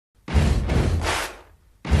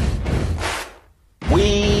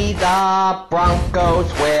The Broncos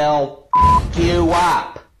will f*** you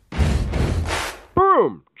up.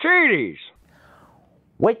 Boom! Cheaties!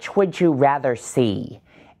 Which would you rather see?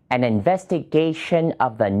 An investigation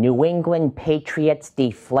of the New England Patriots'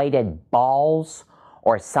 deflated balls,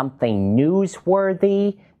 or something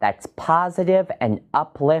newsworthy that's positive and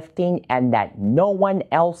uplifting and that no one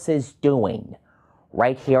else is doing,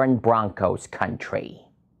 right here in Broncos Country?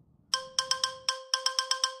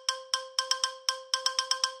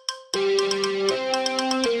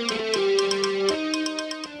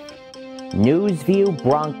 NewsView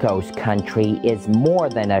Broncos Country is more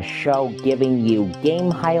than a show giving you game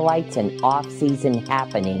highlights and off-season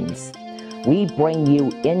happenings. We bring you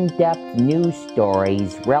in-depth news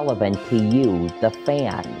stories relevant to you, the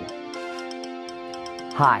fan.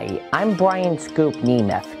 Hi, I'm Brian Scoop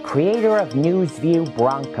Nemeth, creator of NewsView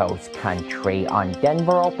Broncos Country on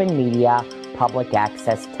Denver Open Media Public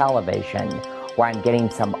Access Television, where I'm getting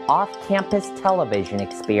some off-campus television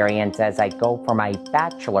experience as I go for my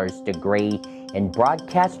bachelor's degree in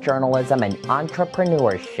broadcast journalism and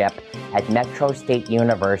entrepreneurship at Metro State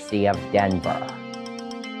University of Denver.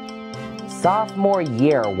 Sophomore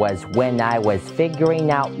year was when I was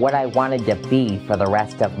figuring out what I wanted to be for the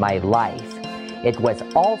rest of my life. It was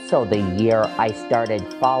also the year I started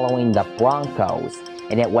following the Broncos,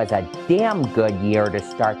 and it was a damn good year to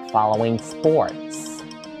start following sports.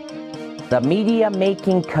 The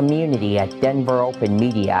media-making community at Denver Open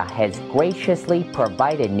Media has graciously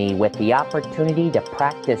provided me with the opportunity to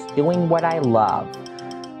practice doing what I love,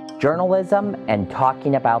 journalism and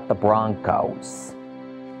talking about the Broncos.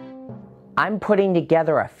 I'm putting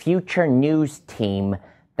together a future news team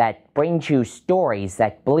that brings you stories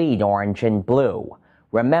that bleed orange and blue.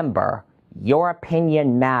 Remember, your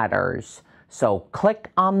opinion matters. So click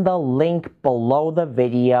on the link below the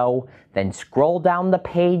video, then scroll down the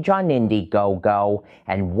page on Indiegogo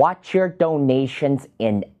and watch your donations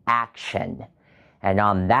in action. And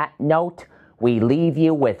on that note, we leave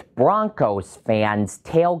you with Broncos fans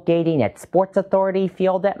tailgating at Sports Authority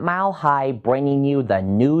Field at Mile High, bringing you the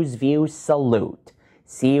NewsView salute.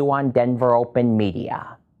 See you on Denver Open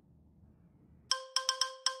Media.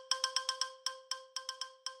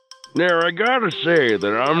 Now, I gotta say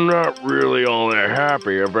that I'm not really all that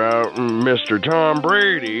happy about Mr. Tom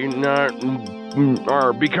Brady not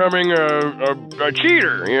or becoming a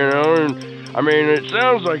cheater, you know? And, I mean, it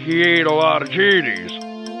sounds like he ate a lot of cheaties.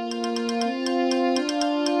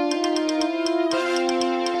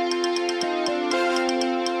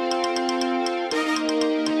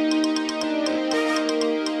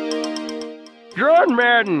 John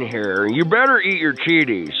Madden here. You better eat your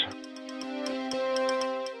cheaties.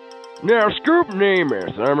 Now, Scoop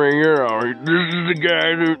Nemeth, I mean, you know, this is the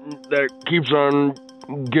guy that keeps on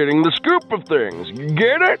getting the scoop of things.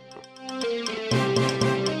 Get it?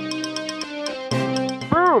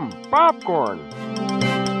 Boom! Popcorn!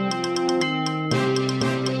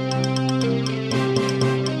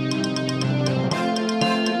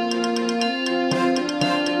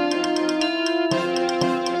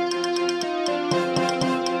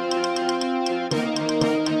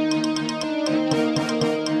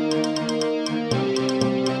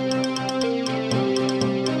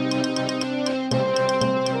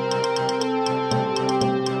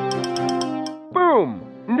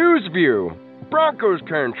 NewsView Broncos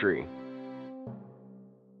Country.